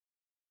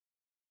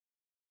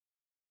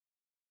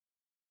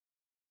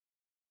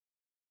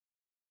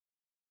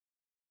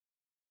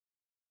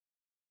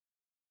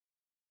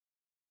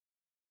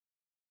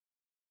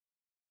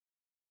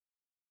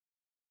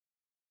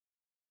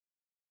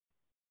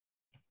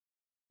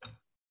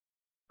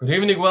Good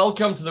evening,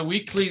 welcome to the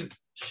weekly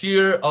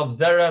Shiur of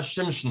Zera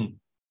Shimshon.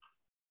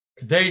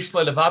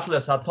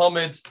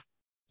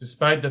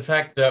 Despite the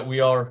fact that we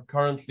are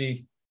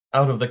currently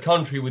out of the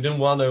country, we didn't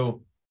want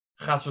to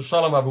chas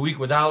v'shalom have a week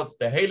without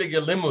the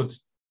heilige limud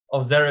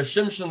of Zera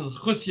Shimshon,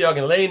 Zchus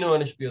Yagen Leinu,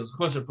 and Ishbi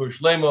Zchus for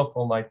Shleimo,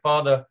 for my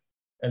father,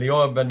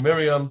 Eliyahu ben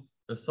Miriam,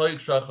 the Soik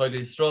Shachai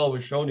Yisrael,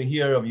 we're shown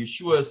here of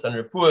Yeshuas and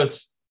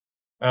Refuas,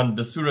 and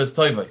the Surah's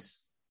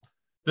Toivos.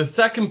 The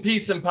second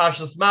piece in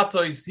Parasha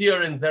Matos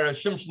here in Zera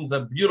Shimshon is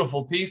a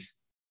beautiful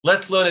piece.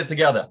 Let's learn it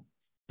together.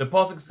 The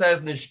pasuk says,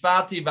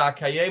 "Nishpati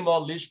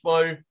v'akayema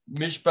lishbor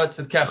mishpat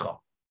tzedkecha."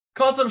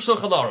 Kosav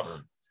Shulchan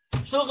Aruch.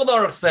 Shulchan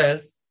Aruch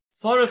says,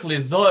 "Sarich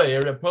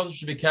lizoyer, a person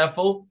should be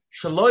careful.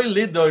 Shaloi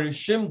lidor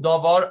shim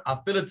davar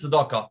afilu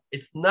tzedakah."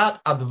 It's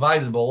not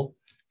advisable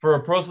for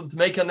a person to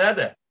make a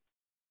neder,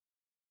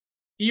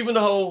 even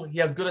though he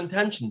has good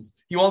intentions.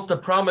 He wants to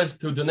promise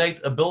to donate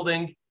a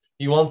building.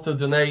 He wants to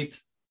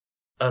donate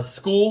a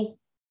school.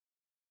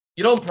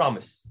 You don't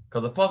promise,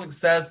 because the pasuk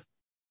says,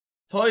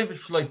 "Toiv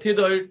shloi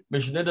tidor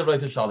mishnidav lo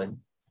tishalim."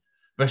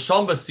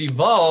 V'sham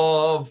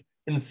b'sivav,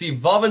 in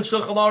Sivav and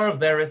Shulchan Aruch,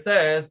 there it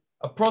says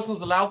a person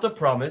is allowed to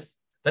promise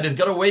that he's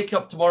going to wake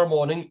up tomorrow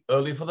morning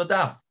early for the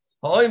daf.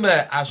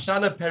 Ha'omer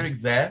ashana perik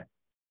zeh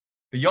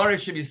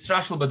v'yarish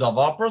v'yisrashel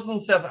b'davar. A person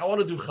says, "I want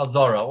to do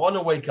chazara. I want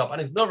to wake up,"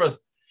 and he's nervous.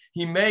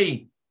 He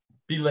may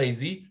be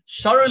lazy.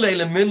 Sharulei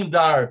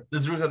lemindar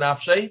d'zrut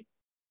nafshei.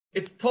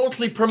 It's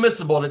totally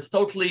permissible. It's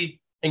totally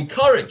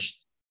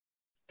encouraged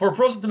for a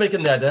person to make a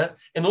neder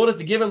in order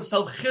to give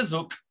himself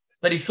chizuk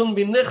that he shouldn't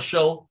be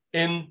nichshel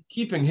in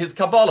keeping his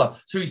Kabbalah.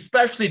 So he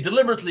especially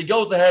deliberately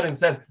goes ahead and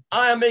says,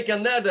 "I am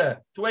making a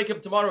neder to wake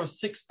up tomorrow at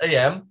 6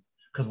 a.m.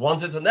 because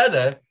once it's a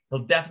neder, he'll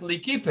definitely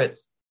keep it.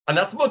 And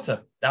that's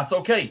mutter. That's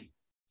okay."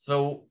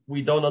 So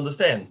we don't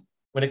understand.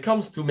 When it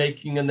comes to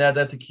making a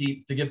neder to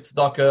give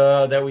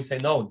tzedakah, then we say,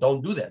 no,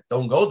 don't do that.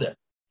 Don't go there.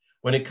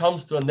 When it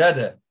comes to a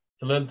neder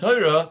to learn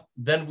Torah,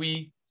 then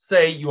we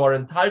say you are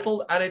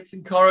entitled and it's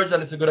encouraged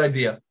and it's a good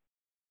idea.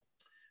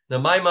 Now,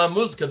 Maimah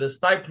Muzka, the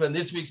stipler in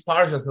this week's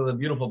parasha, says a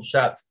beautiful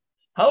pshat.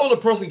 How will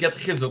a person get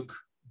chizuk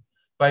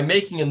by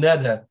making a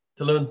neder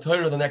to learn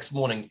Torah the next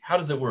morning? How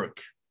does it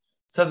work?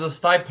 Says the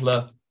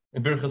stipler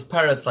in Birchas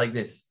Parrots like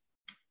this.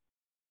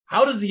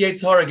 How does the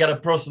Yetzer Hara get a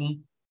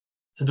person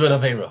to do an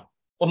Aveira,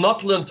 or not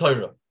to learn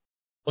Torah,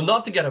 or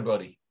not to get a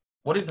body?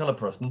 What does he tell a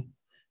person?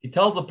 He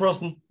tells a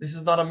person, this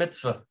is not a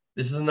mitzvah.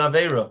 This is an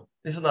Aveira.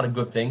 This is not a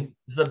good thing.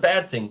 This is a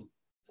bad thing.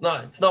 It's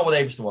not what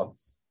Eibishter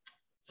wants.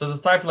 So it's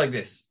type like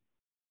this.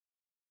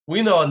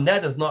 We know a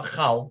neder is not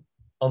chal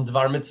on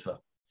dvar mitzvah.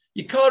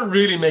 You can't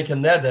really make a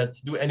neder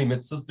to do any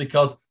mitzvahs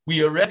because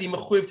we already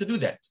mechuyev to do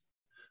that.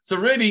 So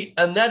really,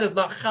 a neder is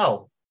not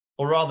chal,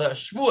 or rather, a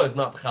shvuah is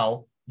not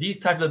chal. These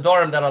types of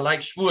dorim that are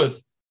like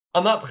shvuahs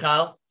are not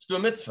chal to do a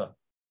mitzvah.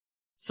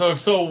 So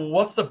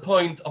what's the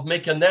point of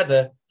making a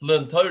neder to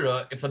learn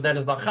Torah if a neder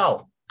is not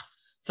chal?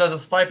 Says a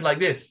type like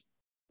this.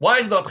 Why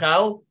is it not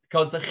chal?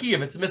 Because it's a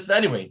chiyuv, it's a mitzvah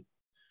anyway.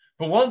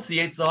 But once the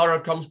Yetzer Hara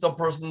comes to a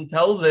person and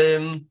tells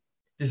him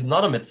this is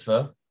not a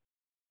mitzvah,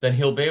 then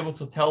he'll be able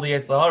to tell the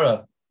Yetzer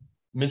Hara,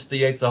 Mr.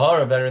 Yetzer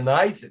Hara, very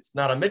nice, it's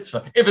not a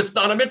mitzvah. If it's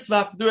not a mitzvah, I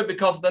have to do it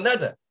because of the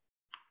neder.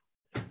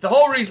 The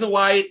whole reason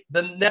why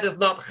the neder is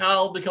not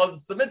chal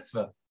because it's a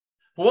mitzvah.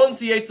 But once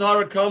the Yetzer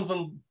Hara comes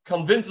and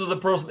convinces a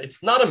person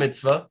it's not a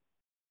mitzvah,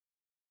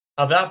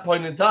 at that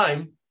point in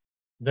time,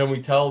 then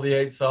we tell the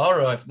Yetzer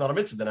Hara, if it's not a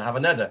mitzvah, then I have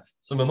a neder.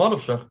 So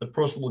the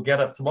person will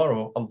get up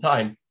tomorrow on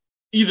time,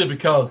 either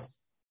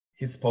because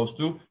he's supposed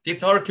to, the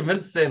Yetzer Hara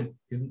convinces him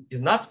he's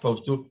not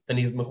supposed to, and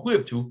he's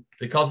mechuyev to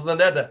because of the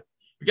neder.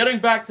 Getting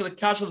back to the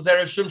Kash of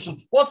Zera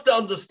Shimshon, what's the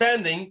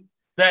understanding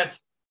that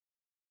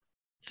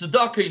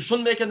tzedakah you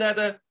shouldn't make a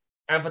neder,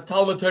 and for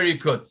Talmud Torah you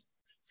could?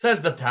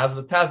 Says the Taz.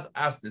 The Taz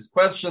asked this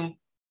question: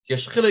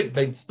 Yesh chilik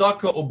bein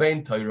tzedakah u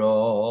bein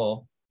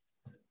Torah.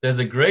 There's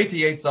a greater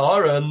Yetzer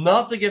Hara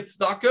not to give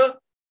tzedakah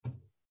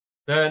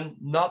than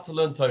not to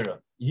learn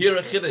Torah. You hear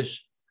a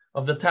chiddush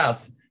of the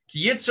Taz.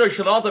 Ki yitzra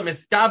shel adam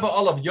iskaba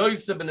olav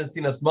Yosef ben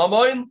esinas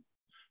mamoin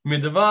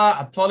midva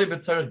atoli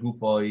b'tzarech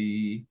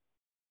gufoi.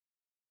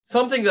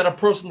 Something that a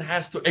person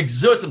has to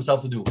exert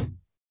himself to do.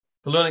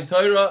 For learning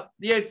Torah,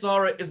 the Yetzer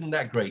Hara isn't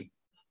that great.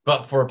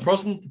 But for a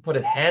person to put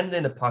a hand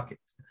in a pocket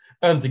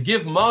and to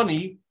give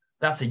money,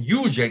 that's a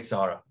huge Yetzer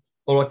Hara.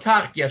 Or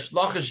there's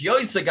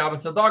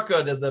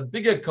a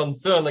bigger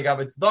concern like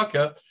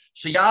tzedakah.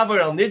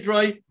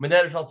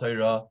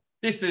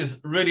 This is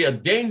really a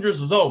dangerous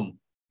zone.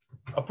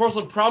 A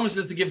person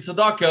promises to give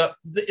tzedakah,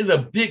 there is a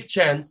big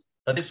chance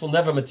that this will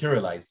never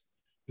materialize.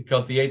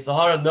 Because the Yetzer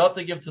Hara not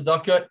to give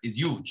tzedakah is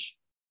huge.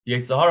 The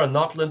Yetzer Hara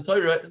not to learn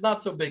Torah is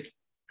not so big.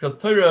 Because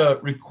Torah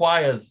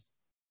requires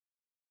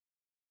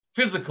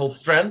physical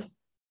strength,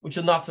 which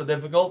is not so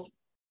difficult.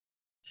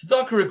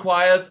 Tzedakah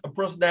requires a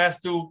person that has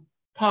to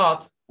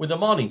part with the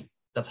money.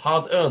 That's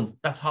hard earned.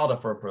 That's harder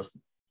for a person.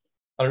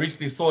 I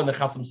recently saw in the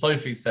Chasam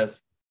Sofi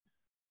says,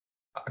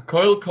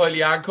 Koil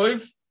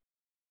Yaakov,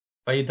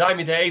 Vayidai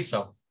Midei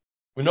Esav.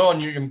 We know on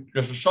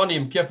Rosh Hashanah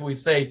Yom Kippur we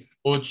say,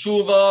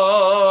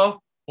 Utshuva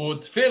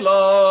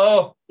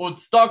Utfila,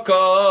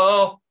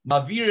 Utstaka,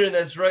 Mavirin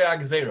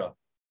Ezroya Zera.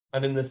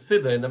 And in the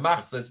Siddur, in the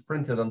Machzah, it's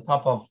printed on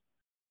top of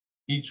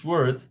each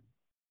word.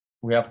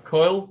 We have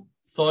Koil,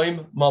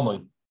 Soim,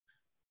 Mammon.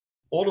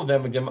 All of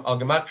them are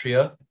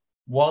gematria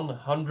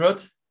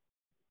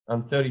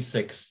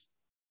 136.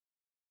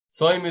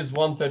 Soim is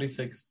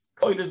 136.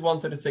 Koil is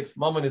 136.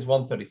 Mammon is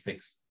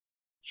 136.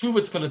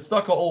 Shuvat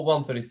Tfilat all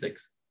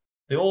 136.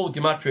 They all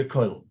gematria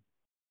Koil.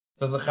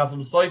 Says the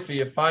Chazam Soifi,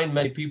 you find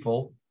many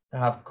people that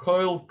have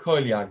Koil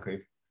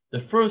Yankov. The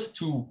first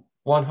two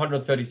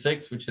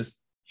 136, which is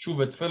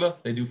Shuvat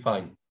Tfilah, they do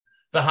fine.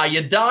 The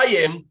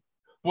Hayadayim,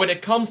 when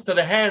it comes to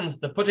the hands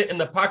to put it in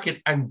the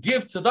pocket and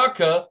give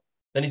tzedakah,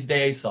 then it's the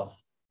Esav.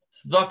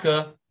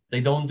 Tzedakah,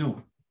 they don't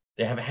do.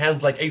 They have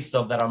hands like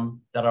Esav that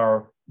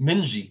are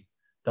mingy,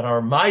 that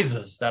are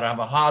misers, that have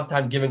a hard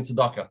time giving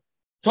tzedakah.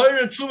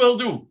 Torah and Tshuva he'll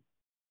do.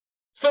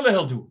 Tefillah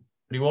he'll do,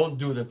 but he won't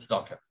do the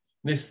tzedakah.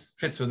 This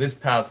fits with this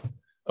task.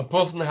 A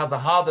person has a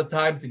harder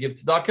time to give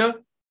tzedakah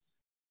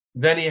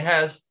than he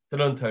has to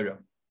learn Torah.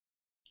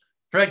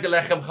 Frag the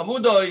Lechem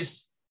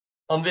Chamudois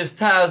on this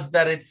task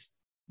that it's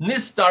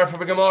Nistar from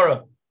the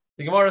Gemara.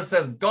 The Gemara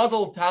says,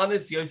 Gadol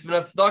Tanis Yosef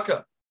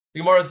tzedakah. The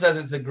Gemara says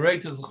it's a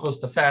greater zechus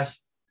to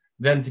fast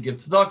than to give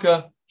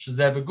tzedakah.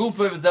 Shezeh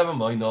v'gufa v'zeh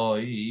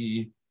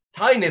v'moinoi.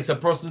 Tainus, a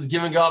person is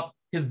giving up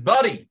his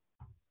body,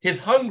 his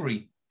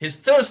hungry, his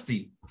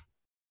thirsty,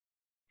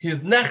 his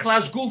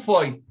nechlash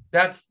gufoi.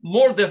 That's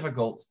more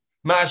difficult.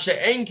 Ma'ashe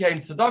ein kein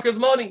tzedakah's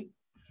money.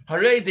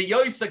 Harei de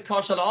Yosef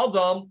kashal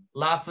adam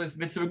lasos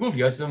mitzvah guf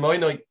Yosef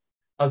v'moinoi.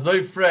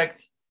 Azoi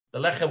frekt the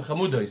Lechem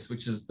Chamudos,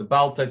 which is the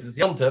Baal Taisus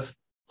Yontif,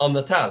 on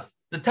the Taz.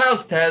 The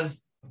Taz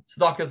says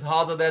tzedakah is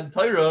harder than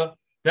Torah.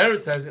 There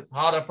it says it's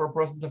harder for a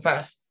person to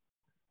fast.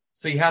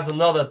 So he has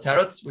another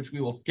teretz, which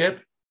we will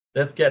skip.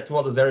 Let's get to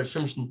what the Zera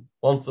Shimshon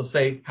wants to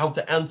say, how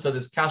to answer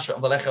this kasha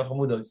of the Lechem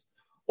Chamudos.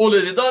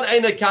 Uledidan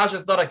ain't a kasha,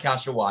 it's not a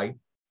kasha. Why?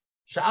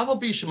 Sha'aval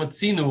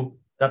b'shematzinu,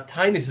 that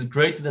tinus is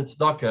greater than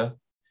tzedakah.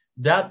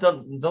 That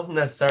doesn't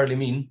necessarily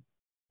mean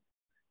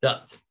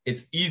that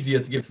it's easier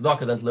to give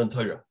tzedakah than to learn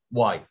Torah.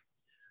 Why?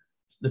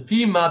 The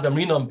Fima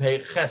Damrinon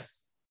Pei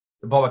Ches,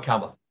 the Baba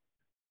Kama.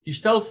 He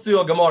tells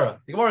to a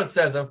Gemara. The Gemara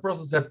says, a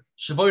person says,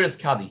 Shavoris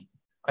Kadi.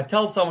 I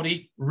tell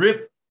somebody,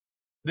 rip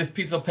this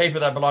piece of paper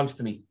that belongs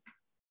to me.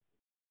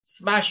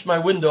 Smash my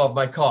window of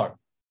my car.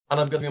 And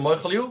I'm going to be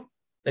moichel you,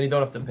 then you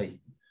don't have to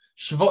pay.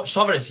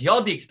 Shavoris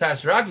Yadi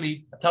K'tas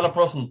Ragli. I tell a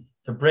person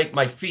to break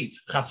my feet,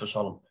 Chas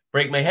v'shalom,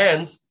 break my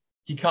hands.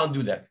 He can't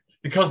do that.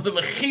 Because the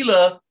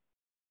Mechila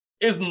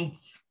isn't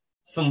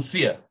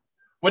sincere.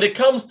 When it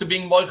comes to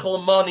being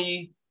moichel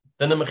money,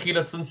 then the mechila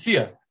is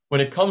sincere.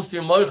 When it comes to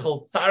your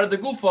moichel tzara de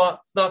gufa,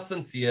 it's not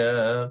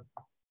sincere.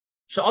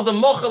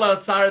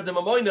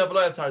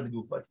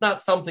 It's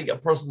not something a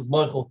person's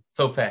moichel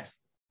so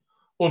fast.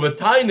 Over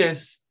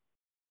tainis,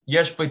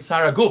 yesh by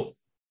tzara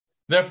guf.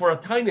 Therefore, a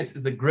tainis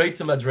is a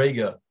greater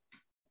madrega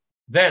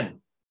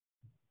than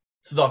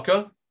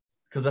tzedakah,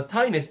 because a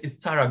tainis is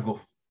tzara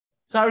guf.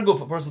 Tzara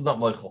guf, a person's not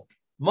moichel.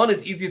 Money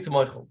is easier to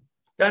moichel.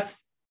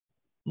 That's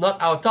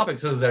not our topic,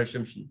 says Zera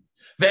Shimshon.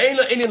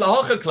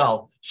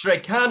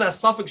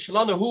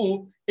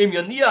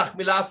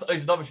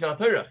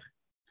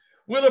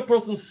 Will a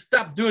person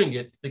stop doing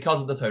it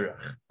because of the Torah?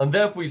 And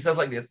therefore he says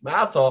like this,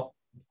 Torah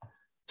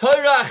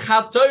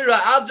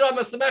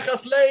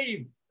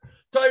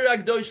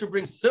Gdosha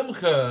brings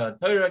simcha,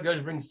 Torah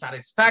Gdosha brings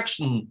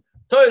satisfaction,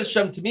 Torah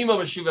Shem Tamima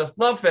Meshuvas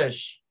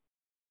Nafesh.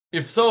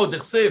 If so,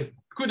 Dichsiv,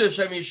 Kudesh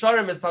Shem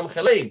Yisharim Esam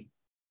Chalev.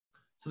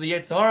 So the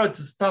Yetzirah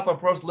to stop a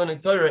person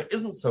learning Torah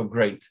isn't so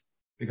great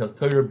because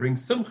Torah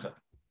brings simcha.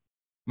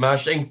 Torah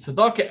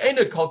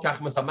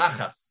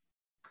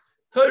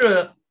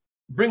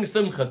brings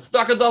simcha.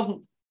 Tzedakah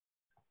doesn't.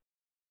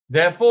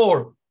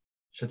 Therefore,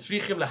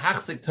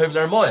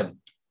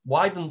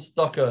 why doesn't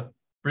tzedakah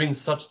bring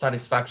such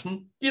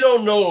satisfaction? You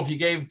don't know if you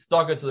gave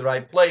tzedakah to the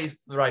right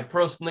place, to the right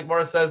person. Like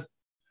Gemara says,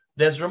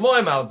 there's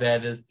Ramoim out there.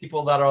 There's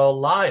people that are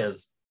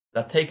liars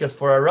that take us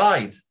for a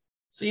ride.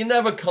 So you're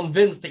never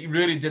convinced that you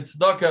really did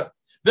tzedakah.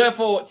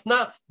 Therefore, it's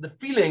not, the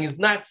feeling is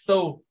not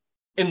so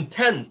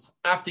intense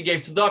after you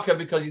gave tzedakah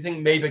because you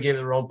think maybe I gave it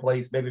the wrong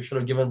place, maybe I should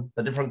have given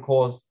a different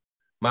cause.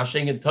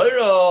 Mashing in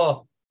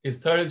Torah is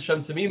Torah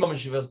Shem Tamima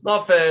Meshivas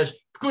Nafesh,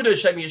 Pkuda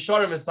Shem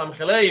Yisharim Esam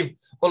Chalev,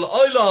 Ol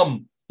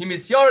Olam,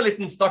 Himisyar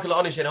Litten Stakel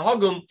Anish and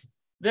Hagun.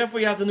 Therefore,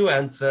 he has a new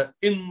answer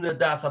in the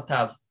Das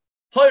Ataz.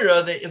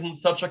 Torah, there isn't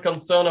such a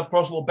concern a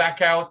person will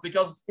back out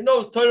because he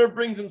knows Torah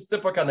brings him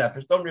Sipak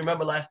HaNefesh. Don't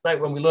remember last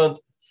night when we learned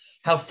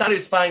how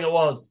satisfying it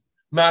was.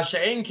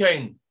 Ma'ashe'en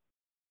kain.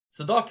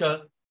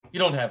 Tzedakah, you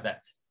don't have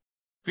that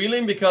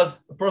feeling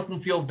because the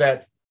person feels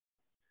bad.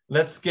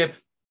 Let's skip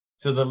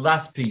to the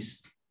last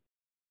piece.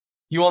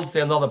 He wants to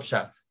say another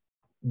pshat.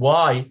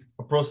 Why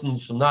a person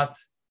should not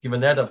give a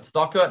neder of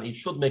tzedakah and he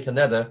should make a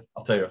neder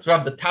of Torah. So we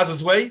have the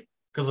Taz's way,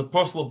 because the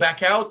person will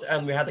back out,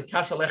 and we had the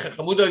Kasha Lecha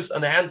Chamudos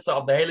and the answer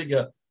of the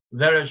Heilige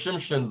Zera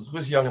Shimshon,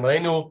 Chus Young and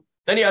Malenu.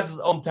 Then he has his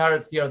own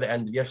tarets here at the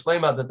end.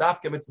 Yeshlema, the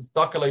Dafka mitzvah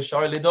tzedakah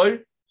leishar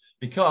lidoy,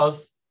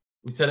 because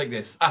We said like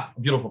this.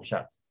 Beautiful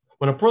pshat.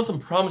 When a person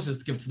promises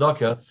to give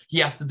tzedakah, he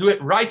has to do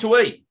it right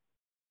away,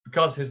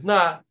 because if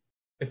not,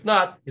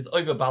 he's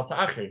over bal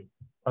ta'achir.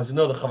 As you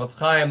know, the Chavetz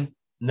Chaim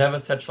never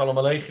said shalom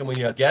aleichem when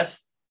you're a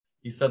guest.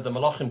 He said the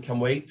malachim can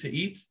wait to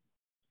eat,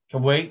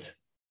 can wait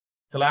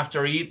till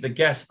after he eat. The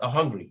guests are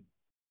hungry,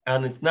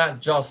 and it's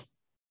not just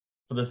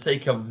for the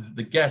sake of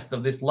the guest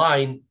of this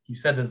line. He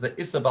said there's the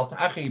Issa Bal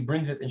Ta'achir, he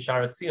brings it in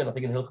Sharat Zion, I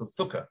think in Hilchos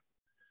Sukkah.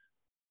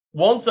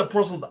 Once a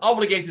person's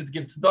obligated to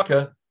give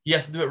tzedakah, he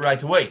has to do it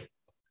right away.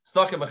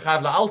 Tzedakah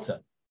mechav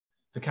la'alta.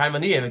 To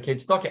kaimaniyim, and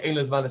tzedakah ein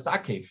lezman es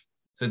akev.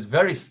 So it's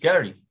very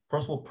scary. A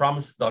person will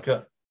promise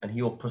tzedakah, and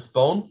he will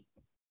postpone.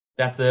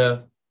 That's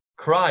a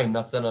crime,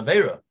 that's an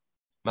avera.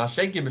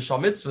 Ma'ashenki b'shal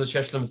mitzvah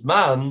sheshlem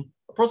zman,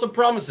 a person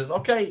promises,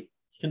 okay,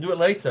 you can do it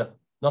later,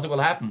 nothing will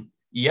happen.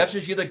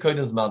 Yevshe shida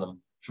koydem zmanim.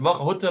 I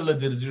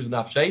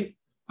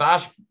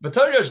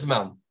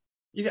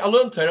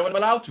learn Torah when I'm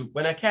allowed to,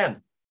 when I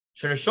can.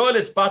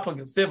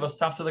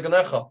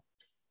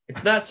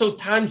 It's not so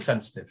time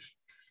sensitive.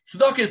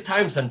 Tzedakah is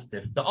time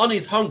sensitive. The ani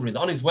is hungry, the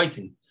ani is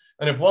waiting.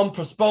 And if one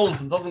postpones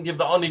and doesn't give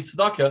the ani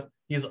tzedakah,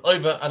 he is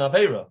over an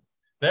avera.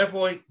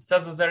 Therefore, it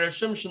says the Zera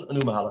Shimshon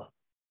anu mahalach.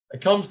 It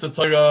comes to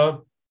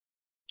Torah,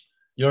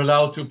 you're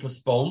allowed to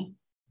postpone.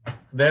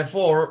 So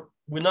therefore,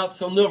 we're not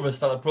so nervous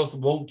that a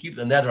person won't keep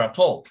the neder at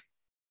all.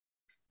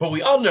 But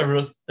we are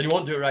nervous that he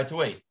won't do it right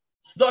away.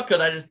 Tzedakah,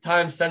 that is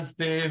time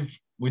sensitive.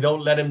 We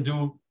don't let him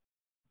do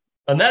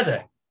a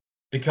neder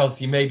because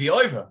he may be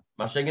over.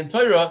 Masheg in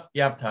Torah,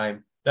 you have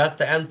time. That's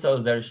the answer of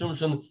Zera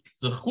Shimshon.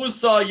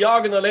 Zechusa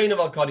yagen aleinu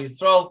val kol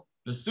Yisrael.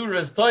 The surah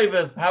is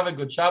toivus. Have a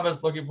good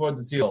Shabbos. Looking forward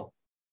to see you all.